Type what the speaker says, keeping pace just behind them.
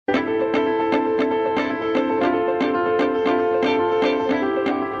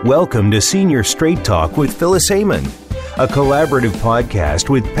Welcome to Senior Straight Talk with Phyllis Amon, a collaborative podcast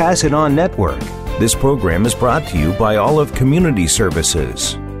with Pass It On Network. This program is brought to you by Olive Community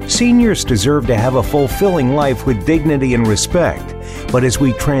Services. Seniors deserve to have a fulfilling life with dignity and respect, but as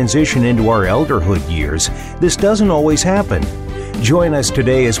we transition into our elderhood years, this doesn't always happen. Join us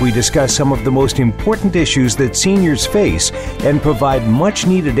today as we discuss some of the most important issues that seniors face and provide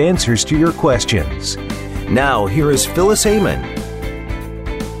much-needed answers to your questions. Now, here is Phyllis Amon.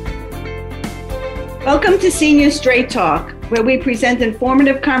 Welcome to Senior Straight Talk, where we present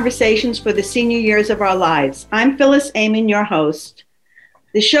informative conversations for the senior years of our lives. I'm Phyllis Amon, your host.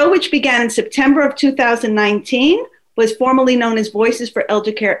 The show, which began in September of 2019, was formerly known as Voices for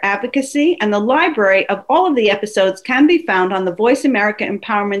Elder Care Advocacy, and the library of all of the episodes can be found on the Voice America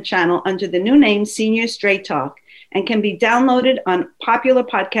Empowerment channel under the new name Senior Straight Talk and can be downloaded on popular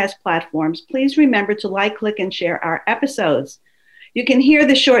podcast platforms. Please remember to like, click, and share our episodes. You can hear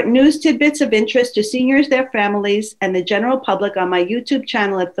the short news tidbits of interest to seniors, their families, and the general public on my YouTube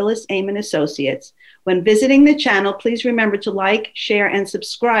channel at Phyllis Amon Associates. When visiting the channel, please remember to like, share, and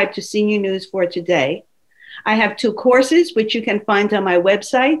subscribe to Senior News for Today. I have 2 courses, which you can find on my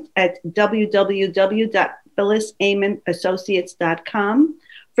website at www.phyllisamonassociates.com.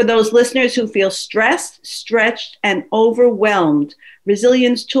 For those listeners who feel stressed, stretched, and overwhelmed,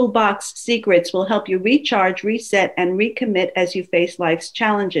 Resilience Toolbox Secrets will help you recharge, reset, and recommit as you face life's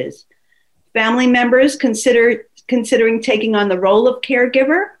challenges. Family members considering taking on the role of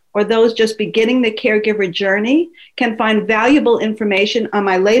caregiver, or those just beginning the caregiver journey, can find valuable information on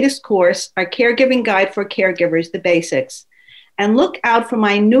my latest course, Our Caregiving Guide for Caregivers, The Basics. And look out for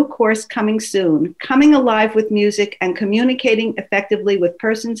my new course coming soon, Coming Alive with Music and Communicating Effectively with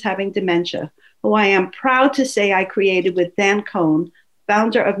Persons Having Dementia, who I am proud to say I created with Dan Cohn,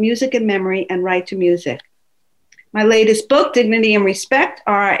 founder of Music and Memory and Right to Music. My latest book, Dignity and Respect,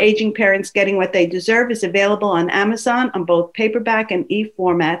 Are Our Aging Parents Getting What They Deserve, is available on Amazon on both paperback and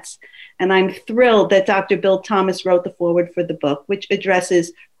e-formats. And I'm thrilled that Dr. Bill Thomas wrote the foreword for the book, which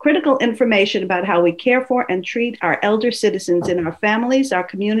addresses critical information about how we care for and treat our elder citizens in our families, our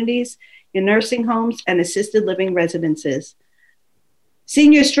communities, in nursing homes, and assisted living residences.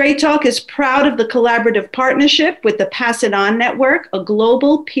 Senior Straight Talk is proud of the collaborative partnership with the Pass It On Network, a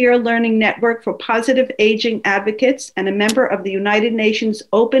global peer learning network for positive aging advocates and a member of the United Nations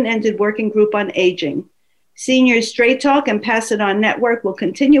Open-Ended Working Group on Aging. Senior Straight Talk and Pass It On Network will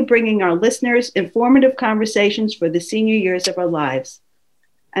continue bringing our listeners informative conversations for the senior years of our lives.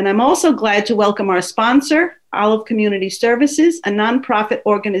 And I'm also glad to welcome our sponsor, Olive Community Services, a nonprofit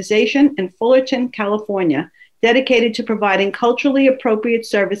organization in Fullerton, California, dedicated to providing culturally appropriate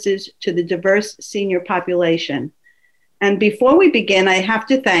services to the diverse senior population. And before we begin, I have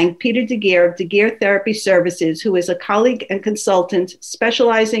to thank Peter DeGeer of DeGeer Therapy Services, who is a colleague and consultant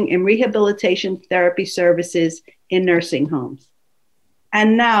specializing in rehabilitation therapy services in nursing homes.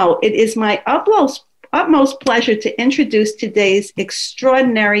 And now it is my utmost pleasure to introduce today's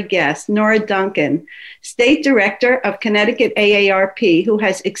extraordinary guest, Nora Duncan, State Director of Connecticut AARP, who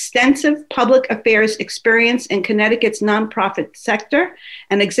has extensive public affairs experience in Connecticut's nonprofit sector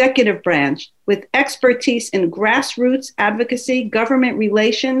and executive branch, with expertise in grassroots advocacy, government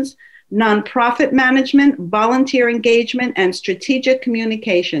relations, nonprofit management, volunteer engagement, and strategic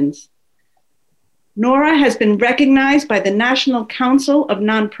communications. Nora has been recognized by the National Council of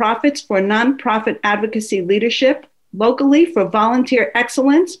Nonprofits for Nonprofit Advocacy Leadership, locally for volunteer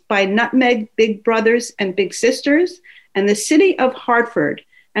excellence by Nutmeg Big Brothers and Big Sisters, and the City of Hartford,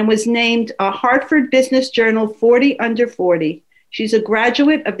 and was named a Hartford Business Journal 40 Under 40. She's a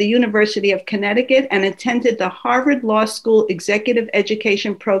graduate of the University of Connecticut and attended the Harvard Law School Executive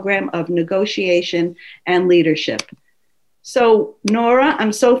Education Program of Negotiation and Leadership. So, Nora,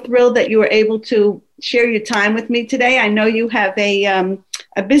 I'm so thrilled that you were able to share your time with me today. I know you have a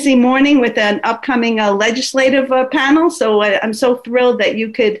busy morning with an upcoming legislative panel, so I'm so thrilled that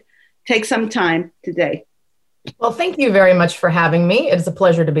you could take some time today. Well, thank you very much for having me. It is a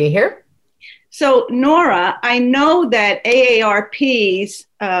pleasure to be here. So, Nora, I know that AARP's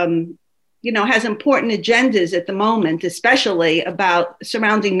has important agendas at the moment, especially about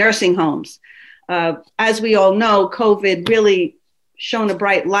surrounding nursing homes. As we all know, COVID really shone a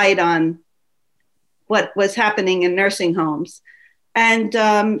bright light on what was happening in nursing homes. And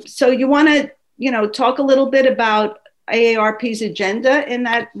so you want to, talk a little bit about AARP's agenda in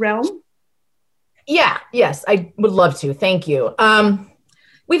that realm? Yes, I would love to. Thank you.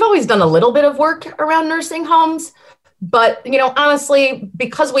 We've always done a little bit of work around nursing homes, but, honestly,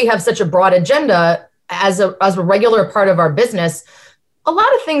 because we have such a broad agenda as a regular part of our business, a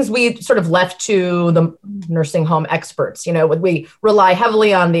lot of things we sort of left to the nursing home experts. We rely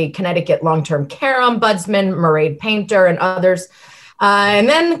heavily on the Connecticut Long-Term Care Ombudsman, Mairead Painter, and others. And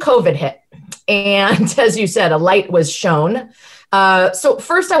then COVID hit. And as you said, a light was shown. So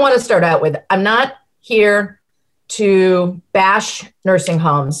first I want to start out with, I'm not here to bash nursing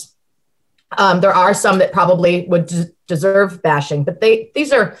homes. There are some that probably would deserve bashing, but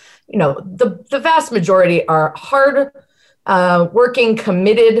these are, the vast majority are hard working,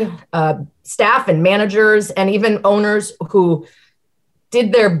 committed staff and managers and even owners who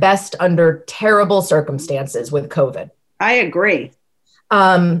did their best under terrible circumstances with COVID. I agree.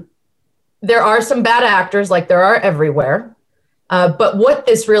 There are some bad actors, like there are everywhere. But what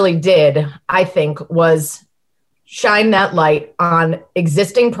this really did, I think, was shine that light on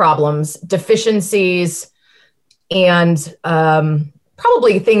existing problems, deficiencies, and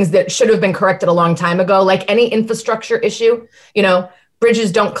probably things that should have been corrected a long time ago, like any infrastructure issue.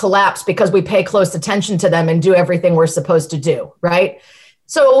 Bridges don't collapse because we pay close attention to them and do everything we're supposed to do, right?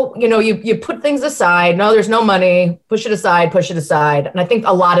 So, you put things aside. No, there's no money. Push it aside. And I think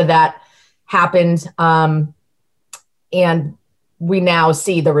a lot of that happened. And we now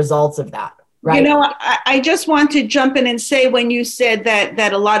see the results of that, right? I just want to jump in and say, when you said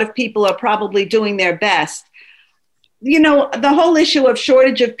that a lot of people are probably doing their best, the whole issue of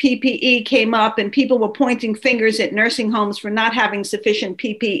shortage of PPE came up and people were pointing fingers at nursing homes for not having sufficient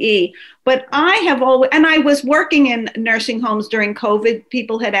PPE. But I have always, and I was working in nursing homes during COVID.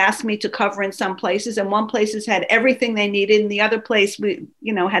 People had asked me to cover in some places, and one places had everything they needed, and the other place,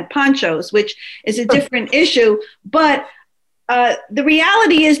 had ponchos, which is a different issue. But the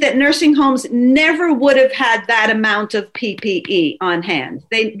reality is that nursing homes never would have had that amount of PPE on hand.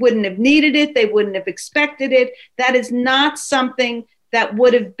 They wouldn't have needed it. They wouldn't have expected it. That is not something that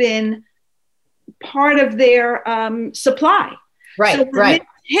would have been part of their supply. Right, so when it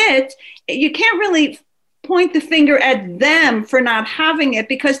hit, you can't really point the finger at them for not having it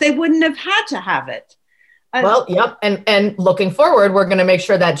because they wouldn't have had to have it. Well, yep. And looking forward, we're going to make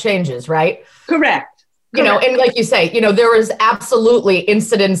sure that changes, right? Correct. And like you say, there was absolutely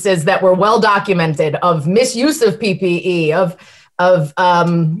incidences that were well documented of misuse of PPE, of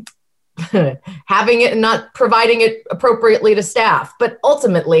having it and not providing it appropriately to staff. But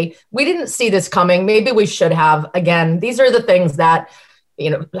ultimately, we didn't see this coming. Maybe we should have. Again, these are the things that,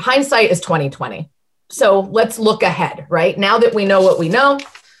 hindsight is 2020. So let's look ahead, right? Now that we know what we know,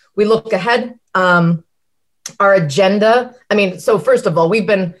 we look ahead. Our agenda. So first of all, we've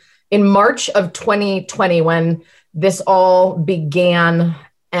been in March of 2020, when this all began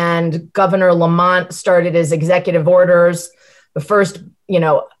and Governor Lamont started his executive orders, the first,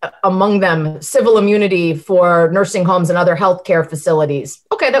 among them, civil immunity for nursing homes and other healthcare facilities.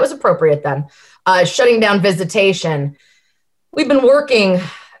 Okay, that was appropriate then. Shutting down visitation. We've been working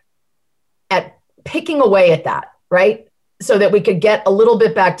at picking away at that, right? So that we could get a little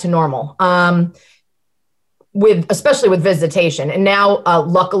bit back to normal. Especially with visitation. And now,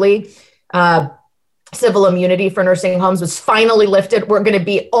 luckily, civil immunity for nursing homes was finally lifted. We're going to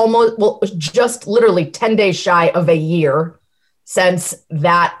be just literally 10 days shy of a year since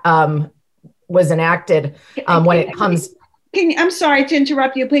that was enacted. When it comes, I'm sorry to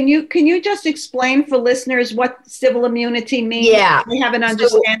interrupt you. Can you just explain for listeners what civil immunity means? Yeah, we have an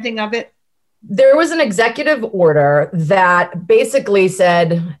understanding of it. There was an executive order that basically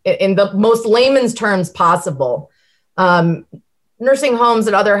said, in the most layman's terms possible, nursing homes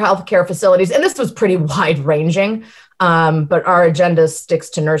and other healthcare facilities, and this was pretty wide ranging, but our agenda sticks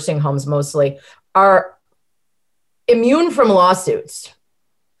to nursing homes mostly, are immune from lawsuits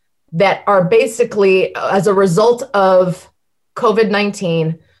that are basically as a result of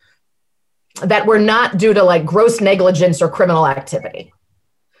COVID-19 that were not due to like gross negligence or criminal activity.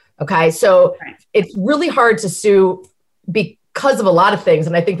 Okay, so it's really hard to sue because of a lot of things,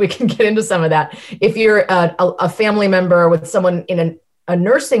 and I think we can get into some of that. If you're a family member with someone in a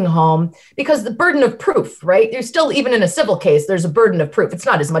nursing home, because the burden of proof, right? You're still, even in a civil case, there's a burden of proof. It's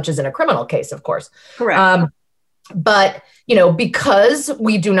not as much as in a criminal case, of course. Correct. But, because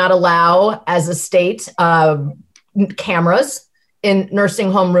we do not allow, as a state, cameras in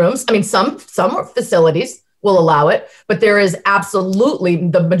nursing home rooms. Some facilities will allow it, but there is absolutely,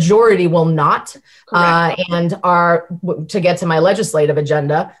 the majority will not, and are, to get to my legislative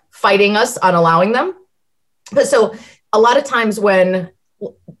agenda, fighting us on allowing them. But so a lot of times when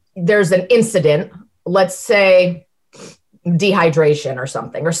there's an incident, let's say dehydration or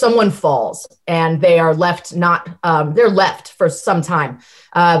something, or someone falls and they are left they're left for some time.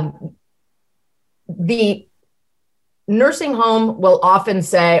 The nursing home will often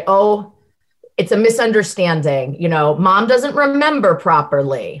say, oh, it's a misunderstanding. Mom doesn't remember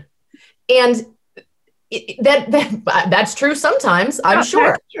properly. And that's true sometimes, I'm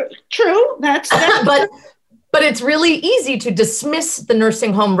sure. True. That's but it's really easy to dismiss the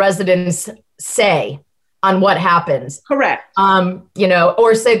nursing home residents' say on what happens. Correct.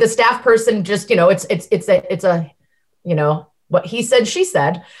 Or say the staff person just, it's a what he said, she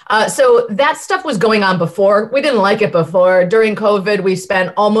said. So that stuff was going on before. We didn't like it before. During COVID, we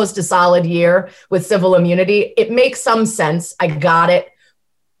spent almost a solid year with civil immunity. It makes some sense. I got it.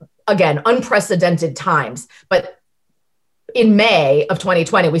 Again, unprecedented times. But in May of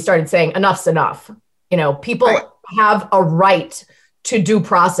 2020, we started saying enough's enough. People have a right to due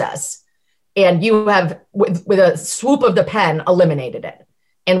process. And you have, with a swoop of the pen, eliminated it.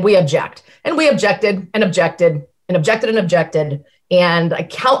 And we object. And we objected and objected and objected and objected. And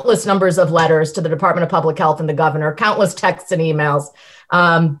countless numbers of letters to the Department of Public Health and the governor, countless texts and emails,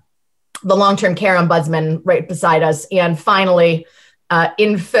 the long-term care ombudsman right beside us. And finally,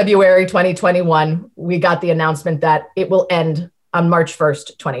 in February 2021, we got the announcement that it will end on March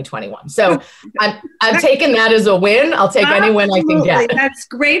 1st, 2021. So I'm taking that as a win. I'll take any win I can get. That's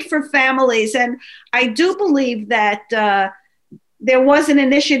great for families. And I do believe that there was an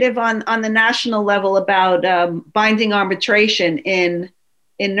initiative on the national level about binding arbitration in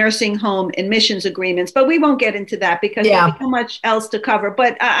nursing home admissions agreements, but we won't get into that because there's so much else to cover.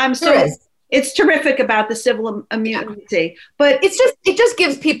 But I'm sorry. It's terrific about the civil immunity, but it just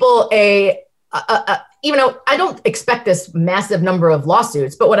gives people I don't expect this massive number of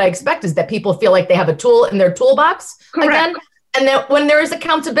lawsuits, but what I expect is that people feel like they have a tool in their toolbox again. And that when there is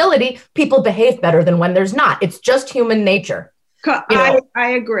accountability, people behave better than when there's not. It's just human nature. I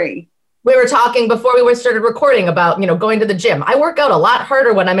agree. We were talking before we started recording about, going to the gym. I work out a lot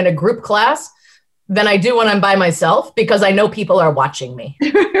harder when I'm in a group class than I do when I'm by myself because I know people are watching me.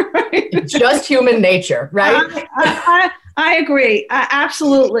 It's just human nature, right? I agree.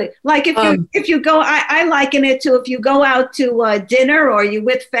 Absolutely. Like if you go, I liken it to if you go out to dinner or you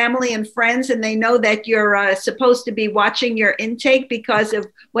with family and friends and they know that you're supposed to be watching your intake because of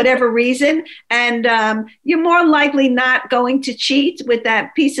whatever reason. And you're more likely not going to cheat with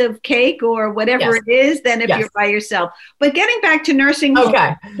that piece of cake or whatever it is than if you're by yourself. But getting back to nursing homes.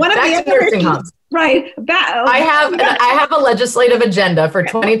 Okay. Back to nursing homes. Right. I have a legislative agenda for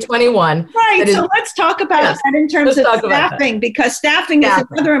 2021. Right. So let's talk about that in terms of staffing, because staffing is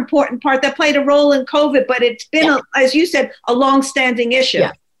another important part that played a role in COVID, but it's been, as you said, a long-standing issue.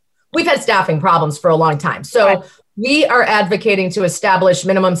 Yeah. We've had staffing problems for a long time. So we are advocating to establish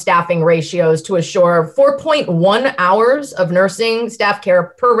minimum staffing ratios to assure 4.1 hours of nursing staff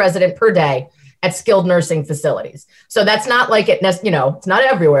care per resident per day at skilled nursing facilities. So that's not like it's not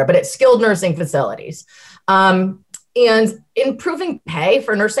everywhere, but it's skilled nursing facilities. And improving pay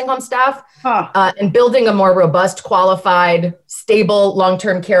for nursing home staff and building a more robust, qualified, stable,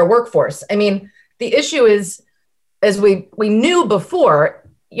 long-term care workforce. I mean, the issue is, as we knew before,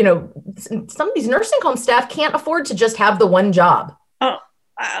 some of these nursing home staff can't afford to just have the one job.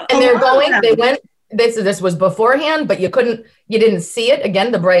 This was beforehand, but you didn't see it.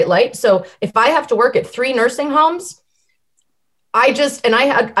 Again, the bright light. So if I have to work at 3 nursing homes, I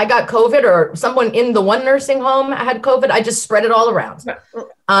got COVID, or someone in the one nursing home had COVID, I just spread it all around.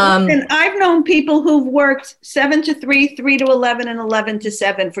 And I've known people who've worked 7 to 3, 3 to 11, and 11 to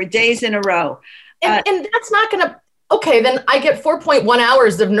 7 for days in a row. And that's not going to, okay, then I get 4.1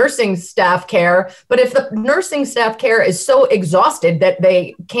 hours of nursing staff care. But if the nursing staff care is so exhausted that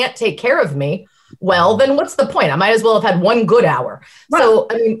they can't take care of me, well, then what's the point? I might as well have had 1 good hour. Right. So,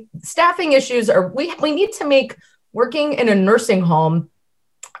 I mean, staffing issues we need to make working in a nursing home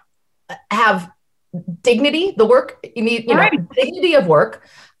have dignity. The work, you need, dignity of work,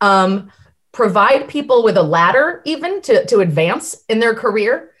 provide people with a ladder even to advance in their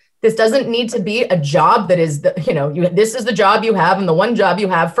career. This doesn't need to be a job that is, this is the job you have and the one job you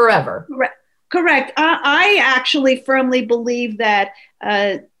have forever. Correct. I actually firmly believe that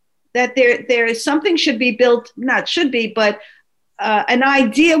there is something should be built, not should be, but an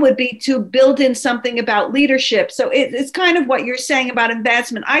idea would be to build in something about leadership. So it's kind of what you're saying about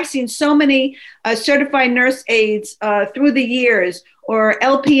advancement. I've seen so many certified nurse aides through the years, or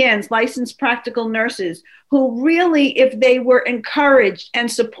LPNs, licensed practical nurses, who really, if they were encouraged and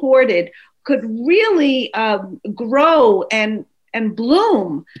supported, could really grow and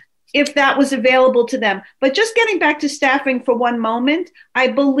bloom if that was available to them. But just getting back to staffing for one moment, I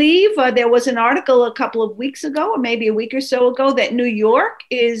believe there was an article a couple of weeks ago, or maybe a week or so ago, that New York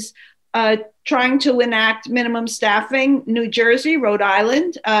is trying to enact minimum staffing, New Jersey, Rhode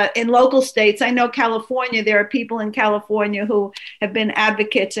Island, in local states. I know California, there are people in California who have been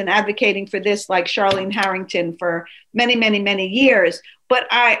advocates and advocating for this, like Charlene Harrington, for many, many, many years. But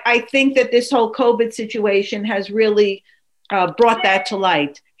I think that this whole COVID situation has really brought that to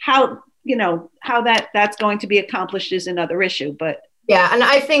light. How that's going to be accomplished is another issue, but. Yeah, and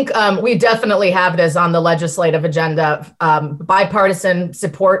I think we definitely have this on the legislative agenda, bipartisan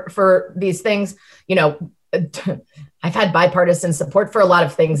support for these things. You know, I've had bipartisan support for a lot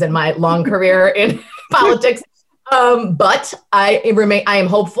of things in my long career in politics, but I am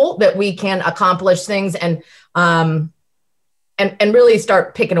hopeful that we can accomplish things and really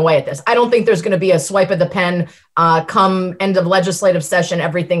start picking away at this. I don't think there's going to be a swipe of the pen come end of legislative session,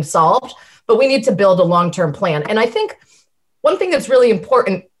 everything's solved, but we need to build a long-term plan. And I think one thing that's really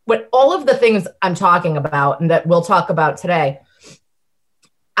important, with all of the things I'm talking about and that we'll talk about today,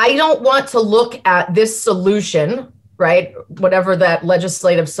 I don't want to look at this solution, right, whatever that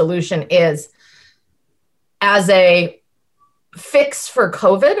legislative solution is, as a fix for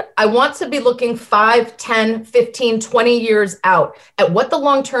COVID. I want to be looking 5, 10, 15, 20 years out at what the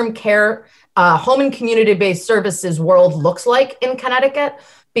long-term care, home and community-based services world looks like in Connecticut,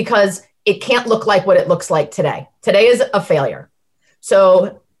 because it can't look like what it looks like today. Today is a failure.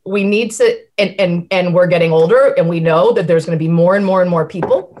 So we need to, and we're getting older, and we know that there's going to be more and more and more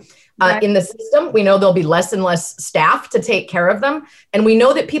people in the system. We know there'll be less and less staff to take care of them. And we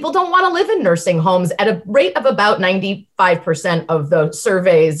know that people don't want to live in nursing homes at a rate of about 95% of the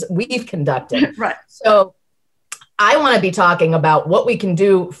surveys we've conducted. Right. So I want to be talking about what we can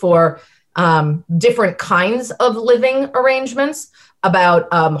do for different kinds of living arrangements,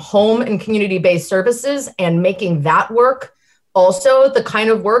 about home and community-based services, and making that work also the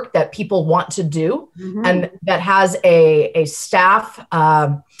kind of work that people want to do, and that has a staff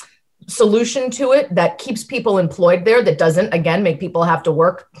solution to it that keeps people employed there, that doesn't, again, make people have to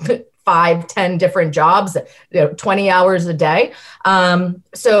work 5, 10 different jobs, 20 hours a day.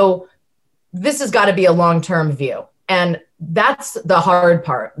 So this has got to be a long-term view. And that's the hard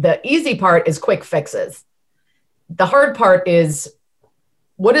part. The easy part is quick fixes. The hard part is,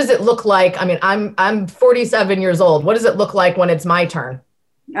 what does it look like? I mean, I'm 47 years old. What does it look like when it's my turn?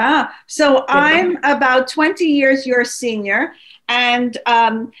 So I'm about 20 years your senior, and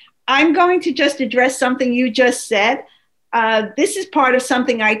I'm going to just address something you just said. This is part of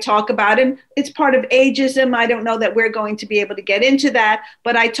something I talk about, and it's part of ageism. I don't know that we're going to be able to get into that,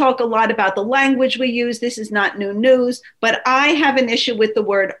 but I talk a lot about the language we use. This is not new news, but I have an issue with the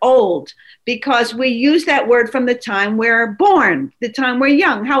word old, because we use that word from the time we're born, the time we're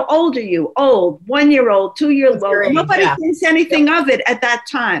young. How old are you? Old, 1-year-old, 2-year-old. Nobody thinks anything of it at that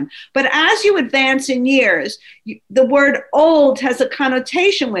time. But as you advance in years, the word old has a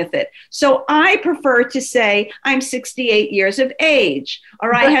connotation with it. So I prefer to say I'm 68 years of age,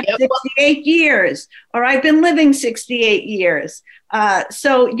 or I have 68 years, or I've been living 68 years.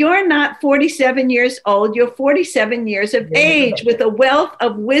 So you're not 47 years old, you're 47 years of age, with a wealth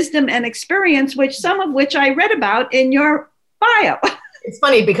of wisdom and experience, some of which I read about in your bio. It's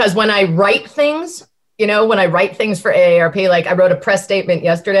funny because when I write things, for AARP, like I wrote a press statement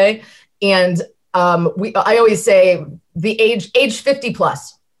yesterday, and I always say the age 50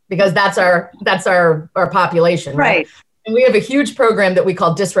 plus, because that's our population. Right. And we have a huge program that we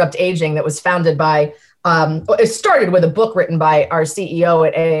call Disrupt Aging that was founded by, it started with a book written by our CEO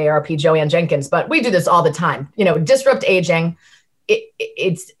at AARP, Joanne Jenkins, but we do this all the time. Disrupt Aging.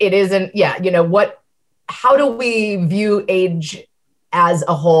 How do we view age as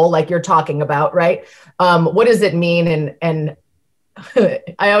a whole, like you're talking about, right? What does it mean? And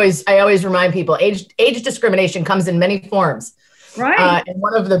I always remind people, age discrimination comes in many forms. Right. And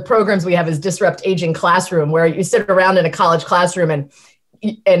one of the programs we have is Disrupt Aging Classroom, where you sit around in a college classroom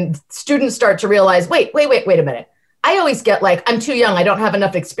and students start to realize, wait a minute. I always get like, I'm too young. I don't have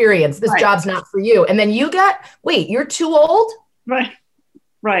enough experience. This job's not for you. And then you're too old. Right.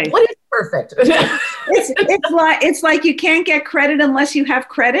 What is perfect? It's like you can't get credit unless you have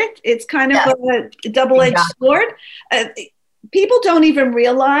credit. It's kind of a double-edged sword. People don't even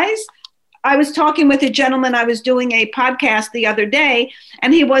realize. I was talking with a gentleman. I was doing a podcast the other day,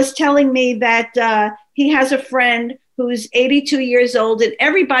 and he was telling me that he has a friend who's 82 years old, and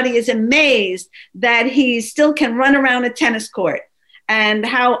everybody is amazed that he still can run around a tennis court and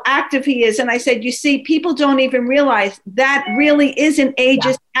how active he is. And I said, you see, people don't even realize that really is an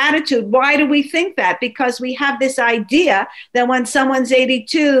ageist attitude. Why do we think that? Because we have this idea that when someone's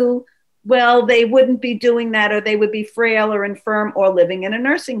 82, well, they wouldn't be doing that, or they would be frail or infirm or living in a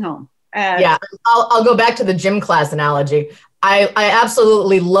nursing home. I'll go back to the gym class analogy. I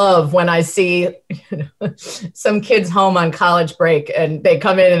absolutely love when I see some kids home on college break and they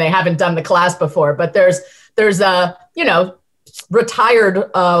come in and they haven't done the class before, but there's a, retired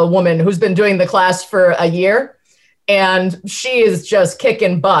woman who's been doing the class for a year and she is just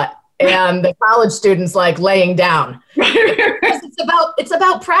kicking butt and the college students like laying down. It's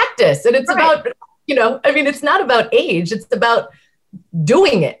about practice and it's about, it's not about age, it's about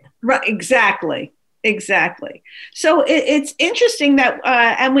doing it. Right. Exactly. So it's interesting that,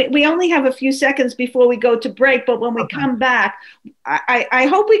 and we only have a few seconds before we go to break, but when we come back, I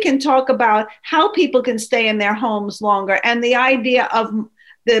hope we can talk about how people can stay in their homes longer and the idea of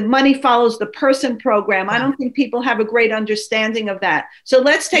the money follows the person program. I don't think people have a great understanding of that. So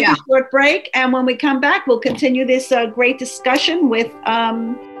let's take a short break. And when we come back, we'll continue this great discussion with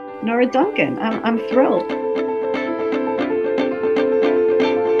Nora Duncan. I'm thrilled.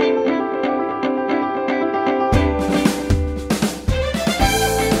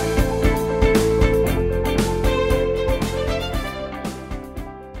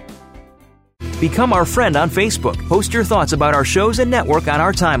 Become our friend on Facebook. Post your thoughts about our shows and network on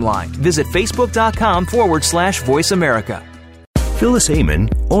our timeline. Visit facebook.com/Voice America. Phyllis Amon,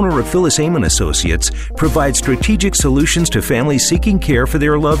 owner of Phyllis Amon Associates, provides strategic solutions to families seeking care for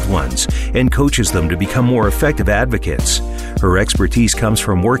their loved ones and coaches them to become more effective advocates. Her expertise comes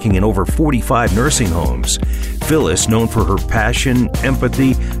from working in over 45 nursing homes. Phyllis, known for her passion,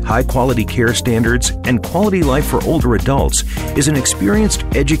 empathy, high-quality care standards, and quality life for older adults, is an experienced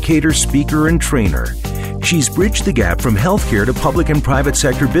educator, speaker, and trainer. She's bridged the gap from healthcare to public and private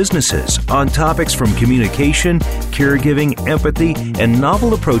sector businesses on topics from communication, caregiving, empathy, and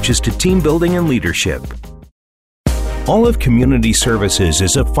novel approaches to team building and leadership. Olive Community Services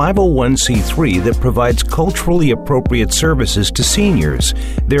is a 501c3 that provides culturally appropriate services to seniors,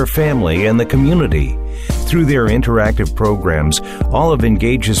 their family, and the community. Through their interactive programs, Olive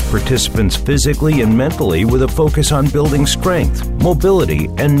engages participants physically and mentally with a focus on building strength, mobility,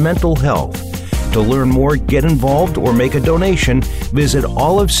 and mental health. To learn more, get involved, or make a donation, visit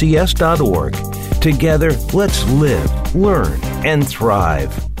olivecs.org. Together, let's live, learn, and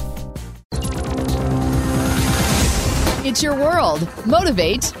thrive. It's your world.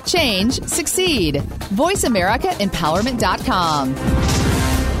 Motivate, change, succeed. VoiceAmericaEmpowerment.com.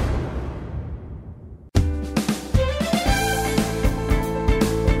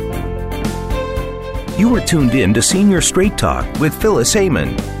 You are tuned in to Senior Straight Talk with Phyllis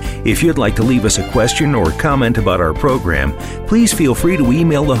Amon. If you'd like to leave us a question or comment about our program, please feel free to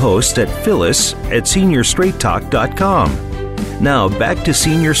email the host at phyllis@seniorstraighttalk.com. Now back to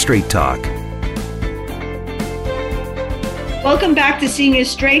Senior Straight Talk. Welcome back to Senior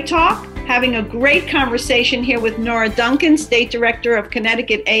Straight Talk. Having a great conversation here with Nora Duncan, State Director of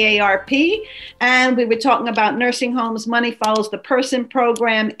Connecticut AARP. And we were talking about nursing homes, money follows the person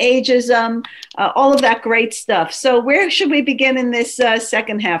program, ageism, all of that great stuff. So where should we begin in this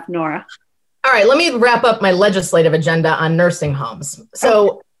second half, Nora? All right, let me wrap up my legislative agenda on nursing homes.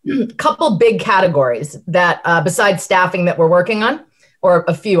 So a couple big categories that besides staffing that we're working on, or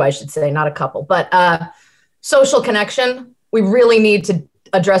a few, I should say, not a couple, but social connection. We really need to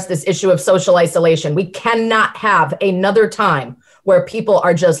address this issue of social isolation. We cannot have another time where people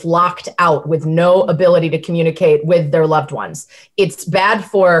are just locked out with no ability to communicate with their loved ones. It's bad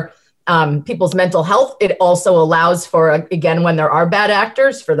for people's mental health. It also allows for, again, when there are bad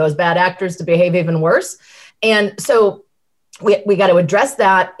actors, for those bad actors to behave even worse. And so we got to address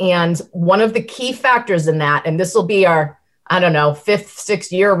that. And one of the key factors in that, and this will be our, fifth,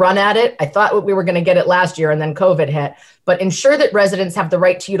 sixth year run at it. I thought we were going to get it last year and then COVID hit, but ensure that residents have the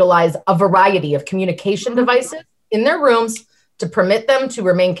right to utilize a variety of communication devices in their rooms to permit them to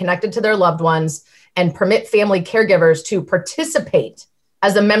remain connected to their loved ones and permit family caregivers to participate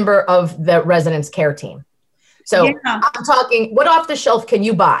as a member of the resident's care team. So I'm talking, what off the shelf can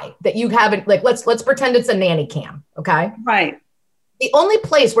you buy that you haven't, like, let's pretend it's a nanny cam. Okay. Right. The only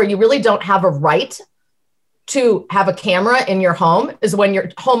place where you really don't have a right to have a camera in your home is when your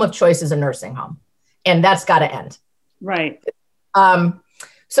home of choice is a nursing home, and that's got to end. Right. But I'm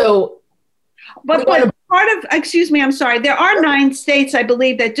sorry, there are 9 states, I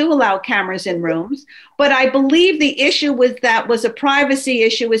believe, that do allow cameras in rooms, but I believe the issue with that was a privacy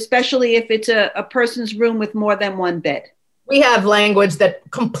issue, especially if it's a person's room with more than one bed. We have language that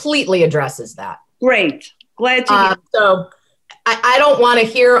completely addresses that. Great. Glad to hear. So I don't want to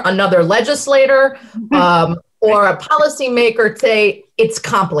hear another legislator or a policymaker say it's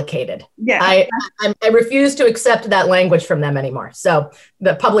complicated. Yeah. I refuse to accept that language from them anymore. So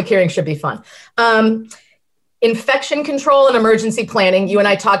the public hearing should be fun. Infection control and emergency planning. You and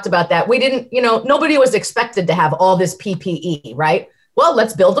I talked about that. We didn't, nobody was expected to have all this PPE, right? Well,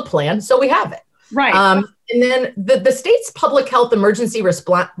 let's build a plan so we have it. Right. And then the state's public health emergency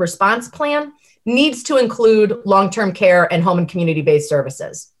response plan needs to include long-term care and home and community-based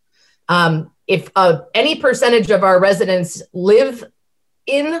services. If any percentage of our residents live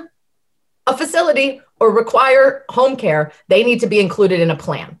in a facility or require home care, they need to be included in a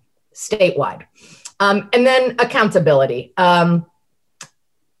plan statewide. And then accountability.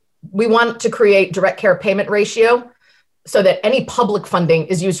 We want to create direct care payment ratio so that any public funding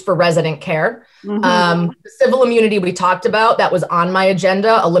is used for resident care. The civil immunity we talked about, that was on my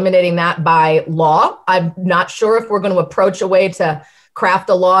agenda, eliminating that by law. I'm not sure if we're going to approach a way to craft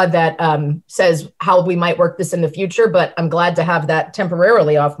a law that says how we might work this in the future, but I'm glad to have that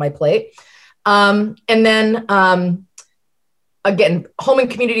temporarily off my plate. And then again, home and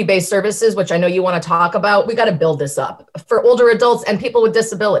community-based services, which I know you want to talk about, we got to build this up for older adults and people with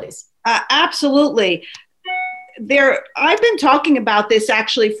disabilities. Absolutely. I've been talking about this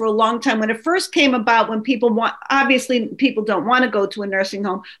actually for a long time. When it first came about, when obviously people don't want to go to a nursing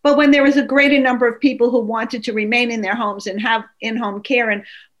home, but when there was a greater number of people who wanted to remain in their homes and have in-home care. And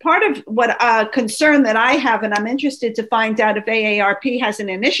part of what concern that I have, and I'm interested to find out if AARP has an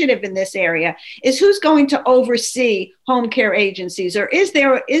initiative in this area, is who's going to oversee home care agencies, or is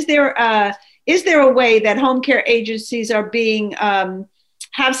there a way that home care agencies are being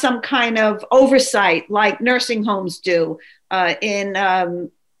have some kind of oversight like nursing homes do with the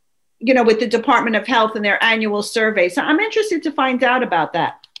Department of Health and their annual survey. So I'm interested to find out about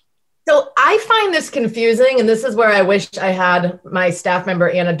that. So I find this confusing, and this is where I wish I had my staff member,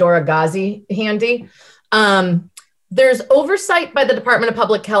 Anna Dora Ghazi, handy. There's oversight by the Department of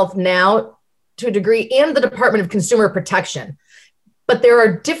Public Health now to a degree, and the Department of Consumer Protection, but there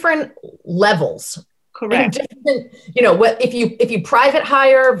are different levels. Correct. If you private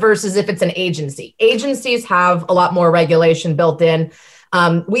hire versus if it's an agency. Agencies have a lot more regulation built in.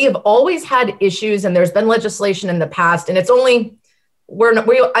 We have always had issues, and there's been legislation in the past, and it's only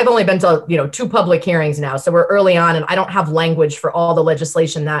I've only been to 2 public hearings now, so we're early on, and I don't have language for all the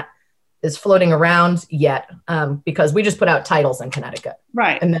legislation that is floating around yet, because we just put out titles in Connecticut,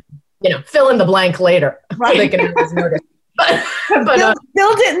 right? And then fill in the blank later, right? So they can notice. But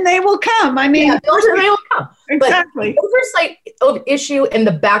build it and they will come. I mean, build it and they will come. Exactly. But oversight of issue and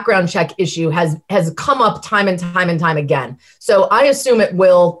the background check issue has come up time and time again. So I assume it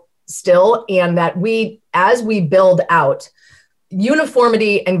will still, and that as we build out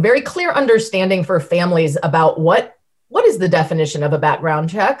uniformity and very clear understanding for families about what is the definition of a background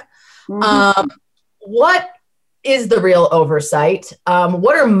check, what is the real oversight,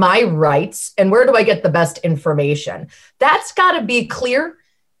 what are my rights, and where do I get the best information? That's got to be clear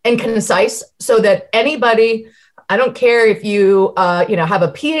and concise so that anybody, I don't care if you have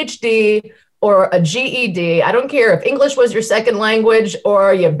a PhD or a GED, I don't care if English was your second language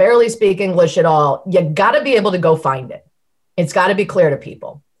or you barely speak English at all, you got to be able to go find it. It's got to be clear to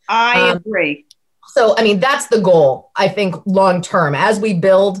people. I agree. So, that's the goal, I think, long term. As we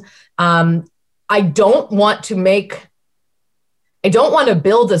build, I don't want to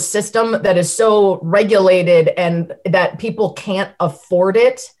build a system that is so regulated and that people can't afford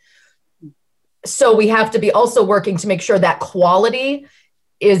it. So we have to be also working to make sure that quality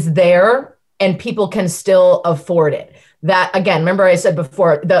is there and people can still afford it. That, again, remember I said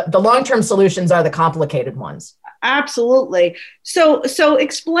before, the long-term solutions are the complicated ones. Absolutely. So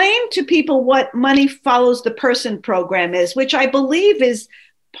explain to people what Money Follows the Person program is, which I believe is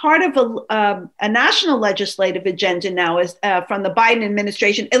part of a national legislative agenda now, is from the Biden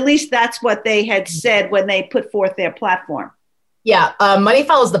administration. At least that's what they had said when they put forth their platform. Yeah, Money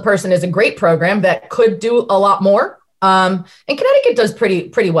Follows the Person is a great program that could do a lot more. And Connecticut does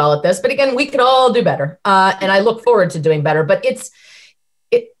pretty well at this, but again, we could all do better. And I look forward to doing better, but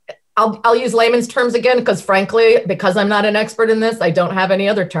I'll use layman's terms again, because frankly, because I'm not an expert in this, I don't have any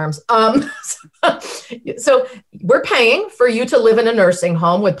other terms. So we're paying for you to live in a nursing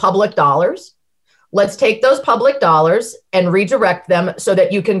home with public dollars. Let's take those public dollars and redirect them so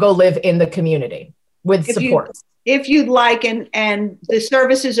that you can go live in the community with support. If you'd like, and the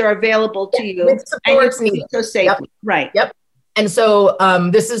services are available to you. With supports needed. So safely. Yep. Right. Yep. And so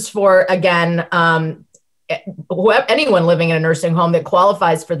this is for, again, anyone living in a nursing home that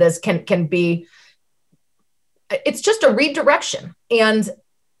qualifies for this can be, it's just a redirection. And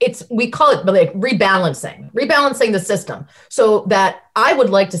we call it like rebalancing the system, so that I would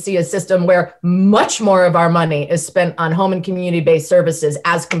like to see a system where much more of our money is spent on home and community-based services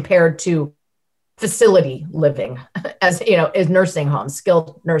as compared to facility living, as you know, is nursing homes,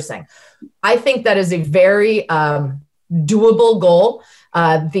 skilled nursing. I think that is a very doable goal.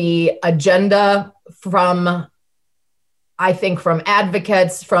 The agenda from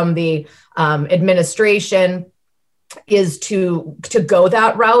advocates, from the administration, is to go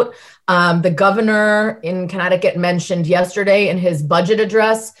that route. The governor in Connecticut mentioned yesterday in his budget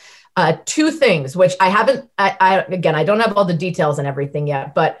address two things, which I haven't. I don't have all the details and everything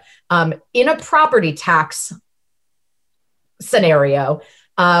yet, but in a property tax scenario,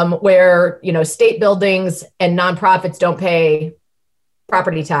 where, you know, state buildings and nonprofits don't pay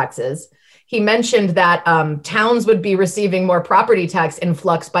property taxes, he mentioned that towns would be receiving more property tax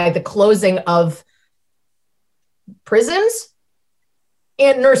influx by the closing of prisons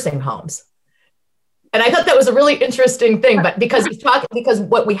and nursing homes. And I thought that was a really interesting thing, but because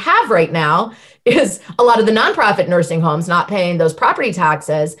what we have right now is a lot of the nonprofit nursing homes not paying those property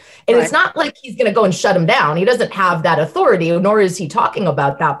taxes. And It's not like he's going to go and shut them down. He doesn't have that authority, nor is he talking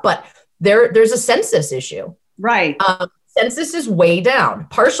about that, but there's a census issue. Right. Census is way down,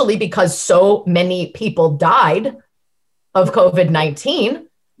 partially because so many people died of COVID-19,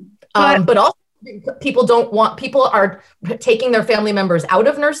 but also people are taking their family members out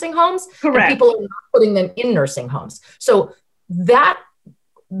of nursing homes. Correct. And people are not putting them in nursing homes. So that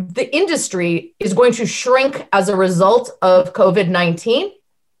the industry is going to shrink as a result of COVID-19.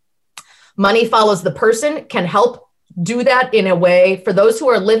 Money follows the person can help do that in a way for those who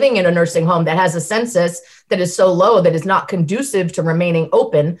are living in a nursing home that has a census that is so low that is not conducive to remaining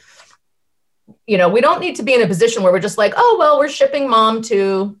open. You know, we don't need to be in a position where we're just like, oh, well, we're shipping mom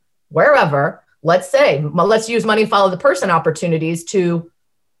to wherever. Let's use money follow the person opportunities to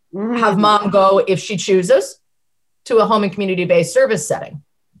have mom go, if she chooses, to a home and community-based service setting.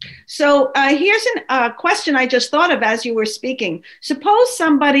 So here's a question I just thought of as you were speaking. Suppose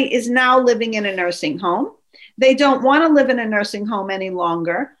somebody is now living in a nursing home. They don't want to live in a nursing home any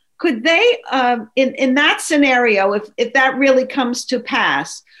longer. Could they, in that scenario, if that really comes to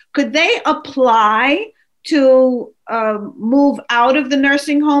pass, could they apply to move out of the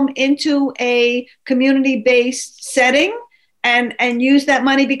nursing home into a community-based setting and use that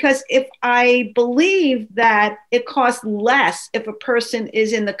money? Because if I believe that it costs less if a person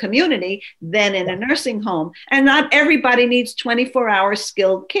is in the community than in a nursing home, and not everybody needs 24-hour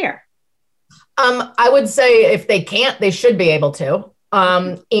skilled care. I would say if they can't, they should be able to.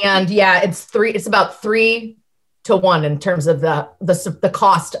 And yeah, it's about 3 to 1 in terms of the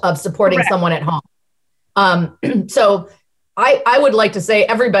cost of supporting Correct. Someone at home. So I would like to say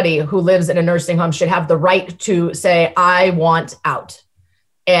everybody who lives in a nursing home should have the right to say, I want out,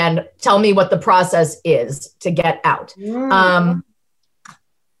 and tell me what the process is to get out. That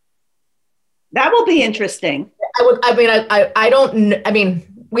will be interesting.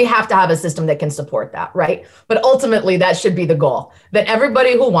 We have to have a system that can support that, right? But ultimately, that should be the goal, that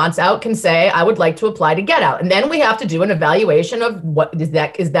everybody who wants out can say, I would like to apply to get out. And then we have to do an evaluation of what is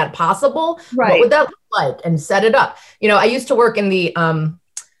that possible? Right. What would that look like? And set it up. You know, I used to work in the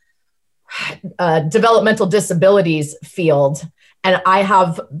developmental disabilities field, and I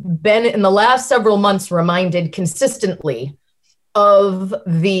have been in the last several months reminded consistently of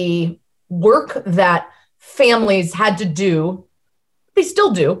the work that families had to do. They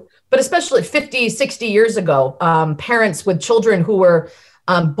still do, but especially 50, 60 years ago, parents with children who were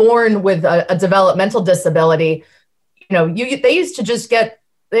born with a developmental disability, you know, they used to just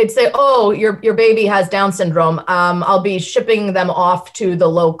they'd say, oh, your baby has Down syndrome. I'll be shipping them off to the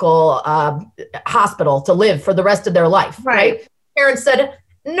local hospital to live for the rest of their life, right? Parents said,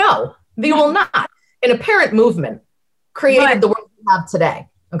 no, they will not. And a parent movement created the world we have today,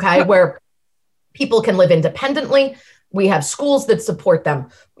 okay, where people can live independently. We have schools that support them.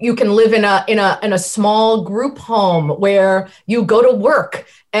 You can live in a small group home where you go to work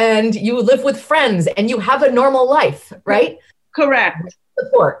and you live with friends and you have a normal life, right? Correct.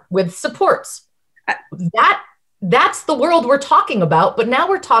 With supports. That's the world we're talking about, but now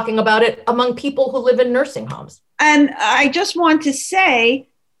we're talking about it among people who live in nursing homes. And I just want to say,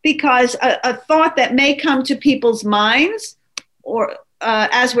 because a thought that may come to people's minds, or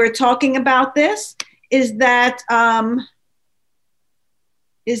as we're talking about this, is that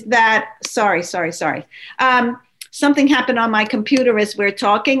sorry. Something happened on my computer as we're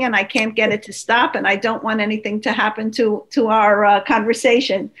talking, and I can't get it to stop, and I don't want anything to happen to our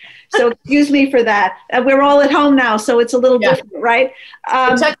conversation. So excuse me for that. We're all at home now, so it's a little different, right?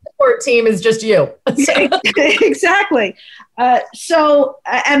 The tech support team is just you. Exactly. So,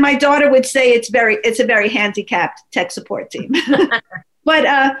 and my daughter would say it's a very handicapped tech support team.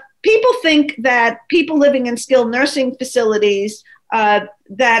 But people think that people living in skilled nursing facilities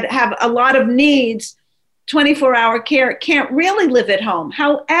that have a lot of needs, 24-hour care, can't really live at home.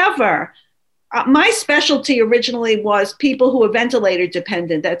 However, my specialty originally was people who are ventilator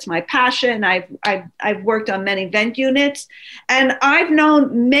dependent. That's my passion. I've worked on many vent units, and I've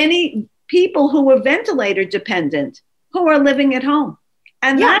known many people who were ventilator dependent who are living at home.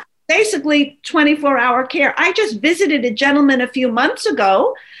 And that's basically 24-hour care. I just visited a gentleman a few months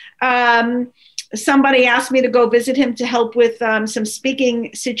ago. Somebody asked me to go visit him to help with some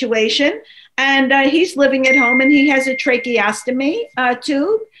speaking situation. And he's living at home, and he has a tracheostomy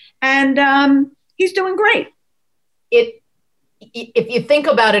tube, and he's doing great. If you think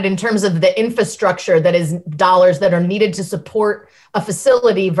about it in terms of the infrastructure that is dollars that are needed to support a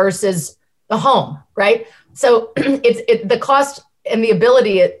facility versus the home, right? So it's the cost and the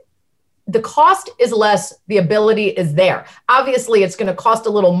ability. The cost is less, the ability is there. Obviously, it's going to cost a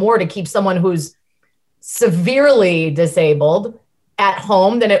little more to keep someone who's severely disabled at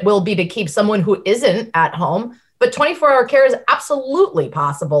home than it will be to keep someone who isn't at home. But 24-hour care is absolutely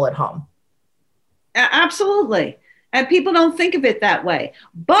possible at home. Absolutely. And people don't think of it that way.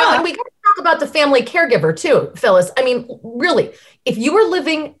 But we got to talk about the family caregiver too, Phyllis. I mean, really, if you were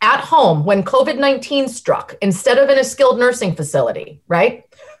living at home when COVID-19 struck instead of in a skilled nursing facility, right,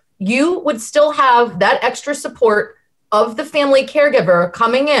 you would still have that extra support of the family caregiver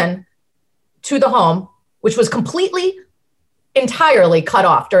coming in to the home, which was entirely cut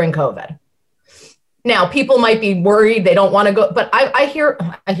off during COVID. Now, people might be worried, they don't want to go, but I hear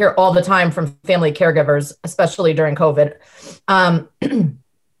all the time from family caregivers, especially during COVID,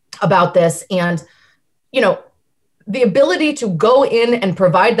 about this. And, the ability to go in and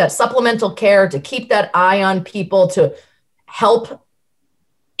provide that supplemental care, to keep that eye on people, to help,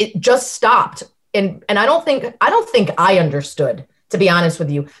 it just stopped. And I don't think I understood, to be honest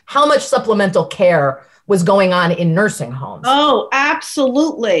with you, how much supplemental care was going on in nursing homes. Oh,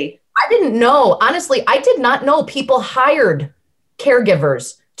 absolutely. I didn't know. Honestly, I did not know people hired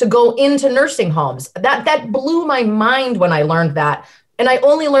caregivers to go into nursing homes. That blew my mind when I learned that. And I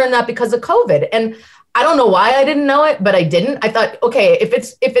only learned that because of COVID. And I don't know why I didn't know it, but I didn't. I thought, okay, if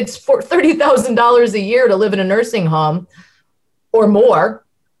it's for $30,000 a year to live in a nursing home or more,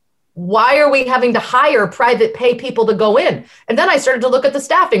 why are we having to hire private pay people to go in? And then I started to look at the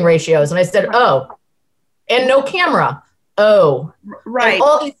staffing ratios and I said, and no camera. Right. And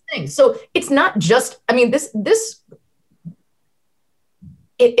all these things. So it's not just, I mean,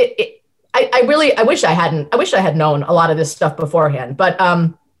 I wish I had known a lot of this stuff beforehand, but,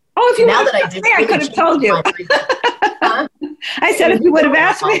 if you now that I do, I could have told you. I said, if you would have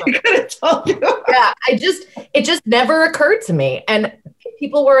asked me, I could have told you. Yeah. It just never occurred to me. And if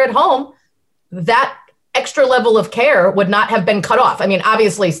people were at home, that extra level of care would not have been cut off. I mean,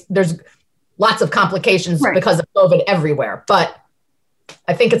 obviously there's lots of complications because of COVID everywhere, but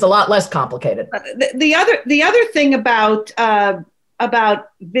I think it's a lot less complicated. The other thing about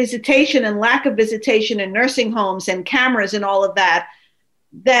visitation and lack of visitation in nursing homes and cameras and all of that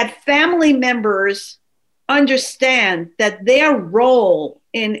family members understand that their role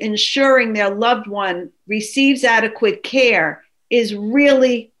in ensuring their loved one receives adequate care is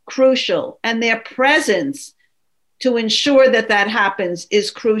really crucial, and their presence to ensure that happens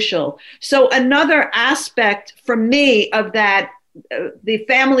is crucial. So another aspect for me of that, the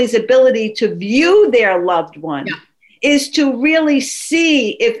family's ability to view their loved one is to really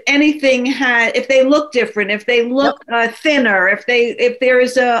see if anything if they look different, if they look thinner, if there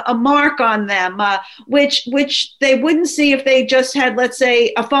is a mark on them, which they wouldn't see if they just had, let's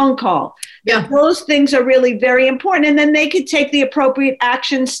say, a phone call. Yeah. Those things are really very important. And then they could take the appropriate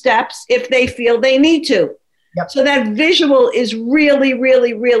action steps if they feel they need to. Yep. So that visual is really,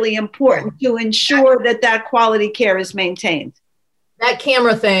 really, really important to ensure that quality care is maintained. That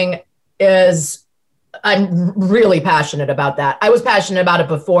camera thing I'm really passionate about that. I was passionate about it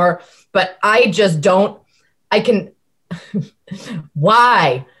before, but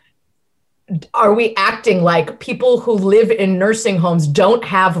why are we acting like people who live in nursing homes don't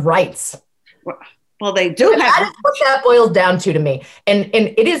have rights? Well, they do. That is what that boils down to me. And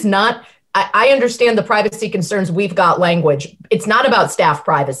it is not, I understand the privacy concerns. We've got language. It's not about staff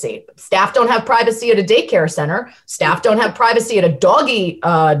privacy. Staff don't have privacy at a daycare center. Staff don't have privacy at a doggy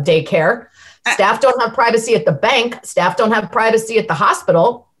daycare. Staff don't have privacy at the bank. Staff don't have privacy at the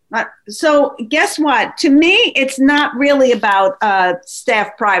hospital. So guess what? To me, it's not really about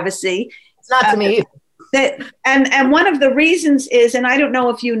staff privacy. It's not to me either. And one of the reasons is, and I don't know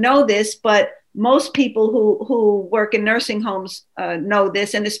if you know this, but most people who work in nursing homes know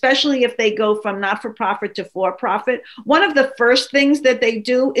this, and especially if they go from not-for-profit to for-profit, one of the first things that they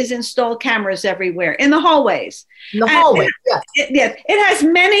do is install cameras everywhere in the hallways. In the hallway, yes.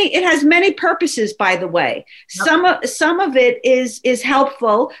 It has many purposes, by the way. Yep. Some of it is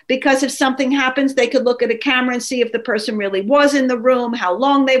helpful because if something happens, they could look at a camera and see if the person really was in the room, how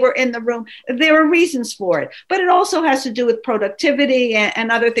long they were in the room. There are reasons for it, but it also has to do with productivity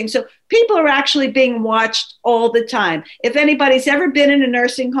and other things. So people are actually being watched all the time. If anybody's ever been in a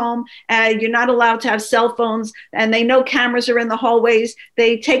nursing home, you're not allowed to have cell phones, and they know cameras are in the hallways.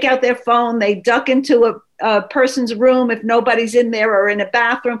 They take out their phone, they duck into a person's room if nobody's in there, or in a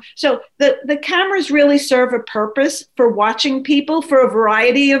bathroom. So the cameras really serve a purpose for watching people for a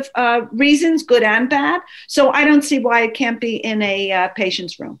variety of reasons, good and bad. So I don't see why it can't be in a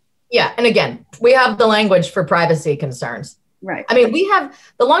patient's room. Yeah. And again, we have the language for privacy concerns. Right. I mean, we have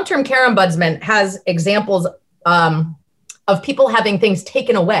the long-term care ombudsman has examples of people having things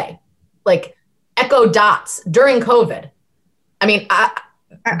taken away, like Echo Dots during COVID. I mean,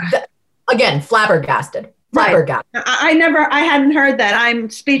 again, flabbergasted. Right. I hadn't heard that. I'm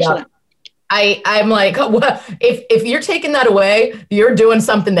speechless. Yeah. I'm like, well, if you're taking that away, you're doing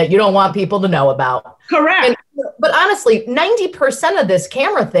something that you don't want people to know about. Correct. But honestly, 90% of this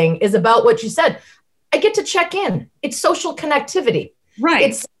camera thing is about what you said. I get to check in. It's social connectivity.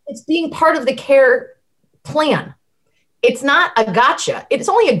 Right. It's being part of the care plan. It's not a gotcha. It's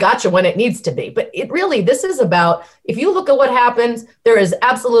only a gotcha when it needs to be. But this is about, if you look at what happens, there is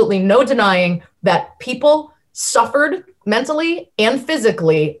absolutely no denying that people suffered mentally and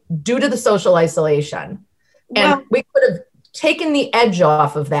physically due to the social isolation. And we could have taken the edge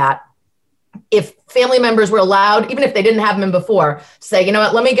off of that if family members were allowed, even if they didn't have them in before, say, you know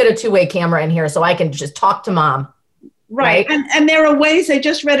what, let me get a two-way camera in here so I can just talk to mom. Right. And there are ways. I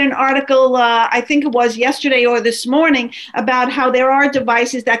just read an article, I think it was yesterday or this morning, about how there are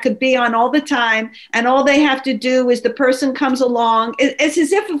devices that could be on all the time. And all they have to do is the person comes along. It's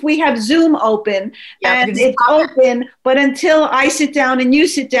as if we have Zoom open and it's open, but until I sit down and you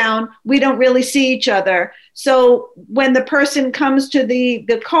sit down, we don't really see each other. So when the person comes to the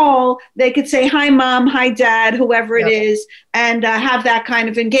call, they could say, hi, mom, hi, dad, whoever it is, and have that kind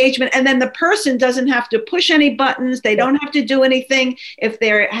of engagement. And then the person doesn't have to push any buttons. They don't have to do anything. If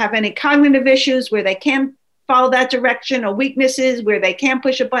they have any cognitive issues where they can't follow that direction, or weaknesses where they can't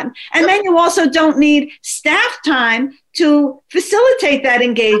push a button. And then you also don't need staff time to facilitate that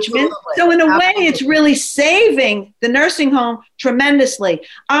engagement. Absolutely. So in a way, it's really saving the nursing home tremendously.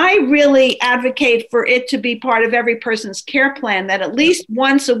 I really advocate for it to be part of every person's care plan, that at least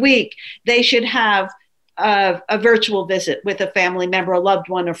once a week, they should have a virtual visit with a family member, a loved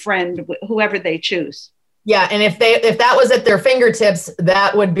one, a friend, whoever they choose. Yeah. And if that was at their fingertips,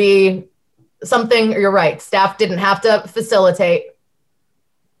 that would be something. You're right. Staff didn't have to facilitate,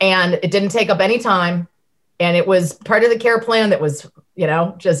 and it didn't take up any time. And it was part of the care plan that was,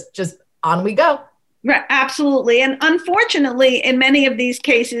 just on we go. Right. Absolutely. And unfortunately, in many of these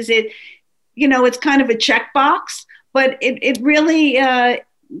cases, it's kind of a checkbox, but it really,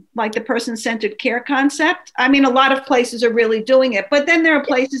 like the person-centered care concept. I mean, a lot of places are really doing it, but then there are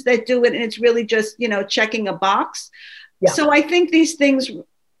places that do it and it's really just, checking a box. Yeah. So I think these things,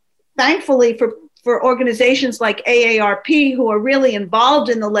 thankfully for organizations like AARP, who are really involved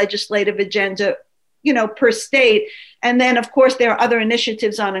in the legislative agenda, per state. And then, of course, there are other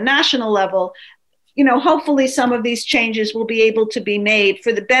initiatives on a national level. Hopefully some of these changes will be able to be made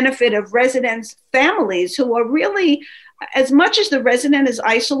for the benefit of residents' families, who are really, as much as the resident is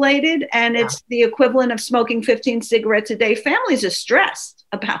isolated and it's the equivalent of smoking 15 cigarettes a day, families are stressed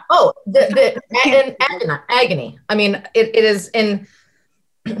about. Oh, agony. I mean, it is in.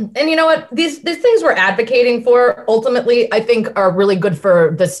 And you know what? These things we're advocating for, ultimately, I think are really good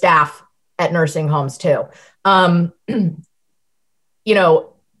for the staff at nursing homes too. Having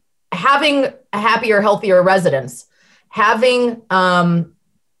a happier, healthier residents, having the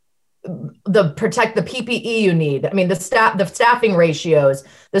PPE you need. I mean, the staffing ratios,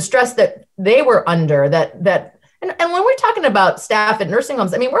 the stress that they were under, and when we're talking about staff at nursing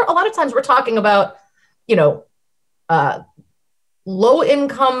homes, I mean, a lot of times we're talking about,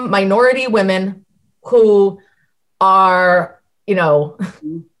 low-income minority women who are,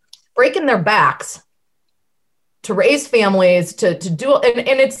 breaking their backs to raise families, to do,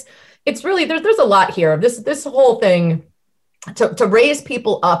 and it's really, there's a lot here. This whole thing to raise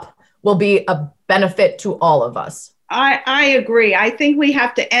people up will be a benefit to all of us. I agree. I think we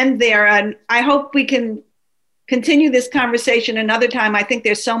have to end there, and I hope we can continue this conversation another time. I think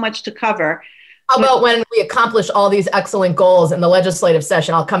there's so much to cover. How about when we accomplish all these excellent goals in the legislative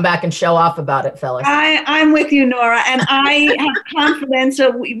session? I'll come back and show off about it, Phyllis. I'm with you, Nora, and I have confidence. So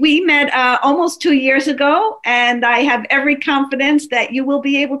we met almost 2 years ago, and I have every confidence that you will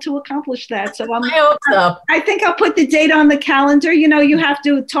be able to accomplish that. So I hope so. I think I'll put the date on the calendar. You know, you have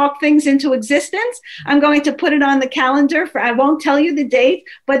to talk things into existence. I'm going to put it on the calendar. I won't tell you the date,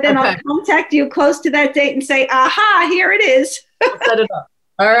 but then I'll contact you close to that date and say, aha, here it is. Set it up.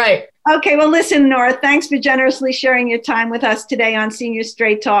 All right. Okay, well, listen, Nora, thanks for generously sharing your time with us today on Senior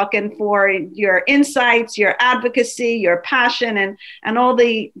Straight Talk, and for your insights, your advocacy, your passion, and all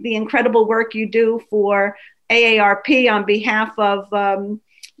the incredible work you do for AARP on behalf of,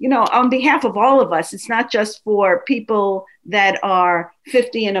 on behalf of all of us. It's not just for people that are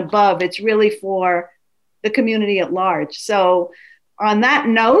 50 and above. It's really for the community at large. So on that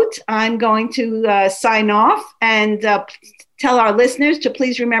note, I'm going to sign off and tell our listeners to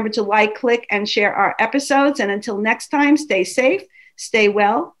please remember to like, click, and share our episodes. And until next time, stay safe, stay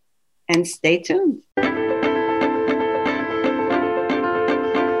well, and stay tuned.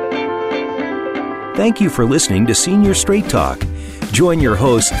 Thank you for listening to Senior Straight Talk. Join your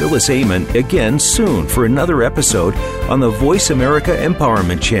host, Phyllis Amon, again soon for another episode on the Voice America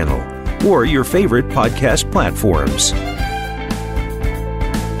Empowerment Channel or your favorite podcast platforms.